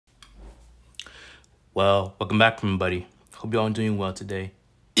Well, welcome back, everybody. Hope y'all doing well today.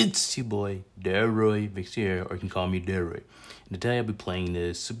 It's your boy, Delroy Victor, or you can call me Delroy. And today I'll be playing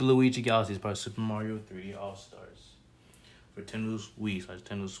this Super Luigi Galaxy as part of Super Mario 3D All-Stars for Nintendo Wii /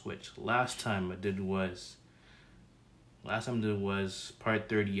 Nintendo Switch. Last time I did was part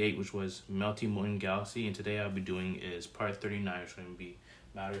 38, which was Melty Moon Galaxy, and today I'll be doing is part 39, which is going to be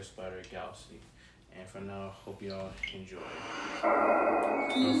Splatter Galaxy. And for now, hope y'all enjoy.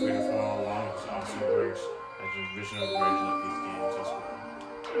 Feel free to follow along. It's awesome works as the original version of these games as well.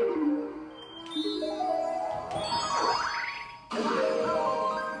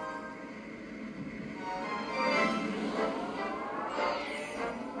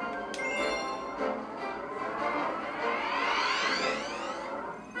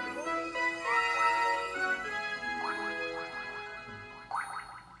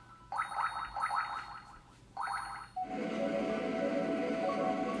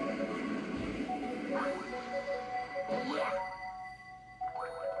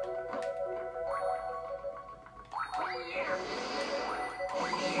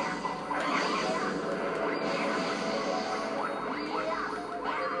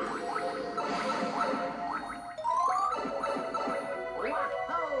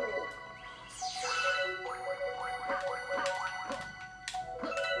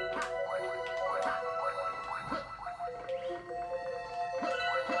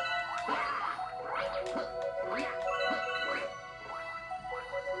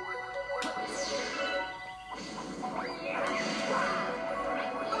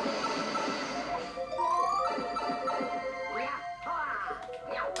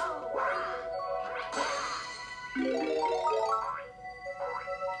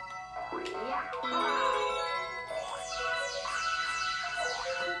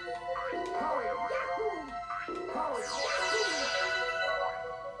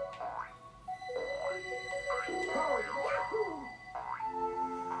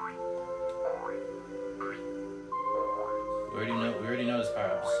 We already know this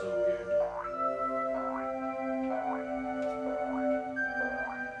part is so weird.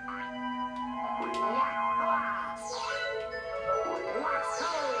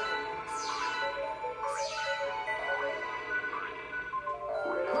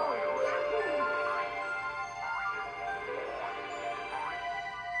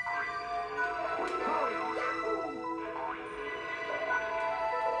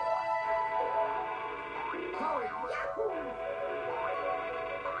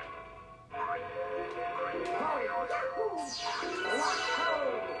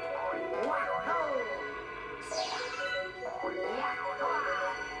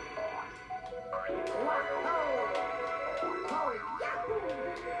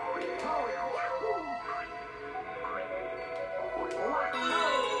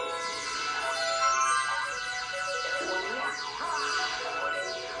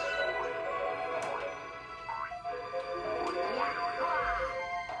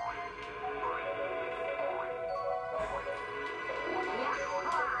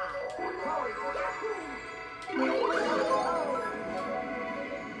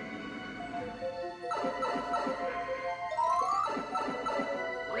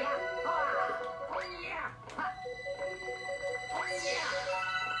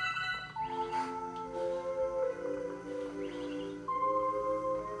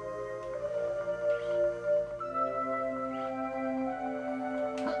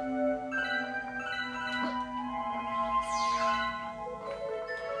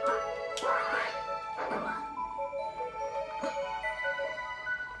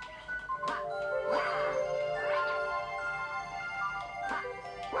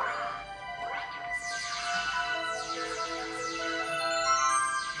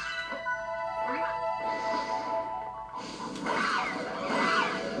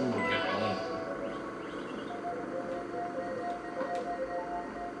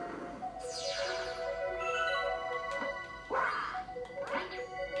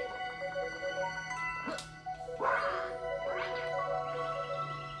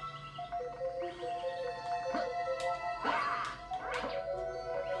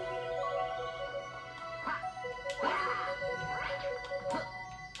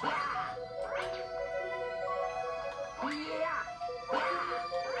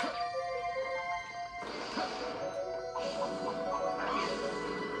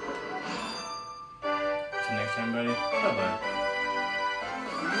 Next time, buddy. Bye-bye.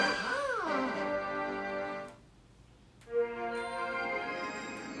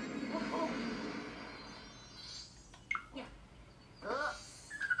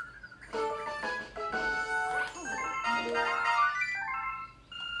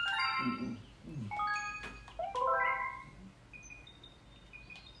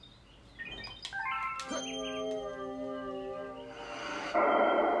 There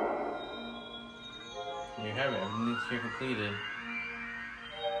you have it. Everything's here completed.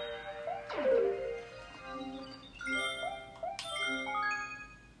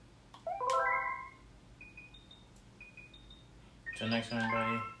 Till next time,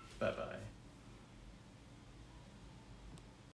 everybody. Bye-bye.